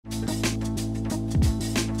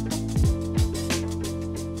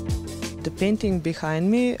painting behind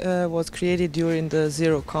me was created during the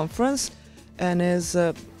Zero conference and is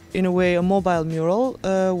in a way a mobile mural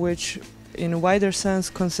which in a wider sense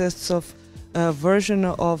consists of a version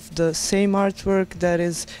of the same artwork that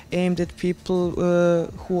is aimed at people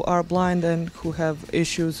who are blind and who have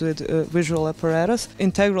issues with visual apparatus.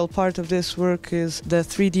 Integral part of this work is the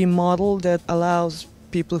 3D model that allows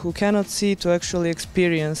people who cannot see to actually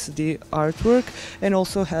experience the artwork, and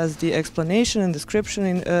also has the explanation and description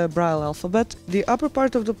in Braille alphabet. The upper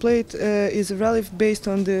part of the plate is a relief based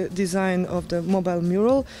on the design of the mobile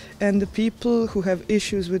mural, and the people who have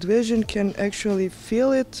issues with vision can actually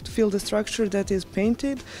feel it, feel the structure that is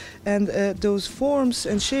painted, and those forms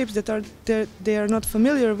and shapes that they are not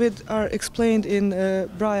familiar with are explained in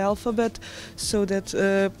Braille alphabet, so that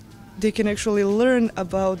they can actually learn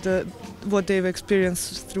about what they've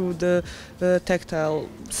experienced through the tactile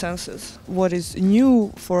senses. What is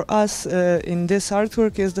new for us in this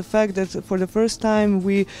artwork is the fact that for the first time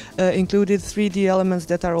we included 3D elements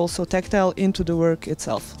that are also tactile into the work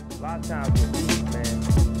itself.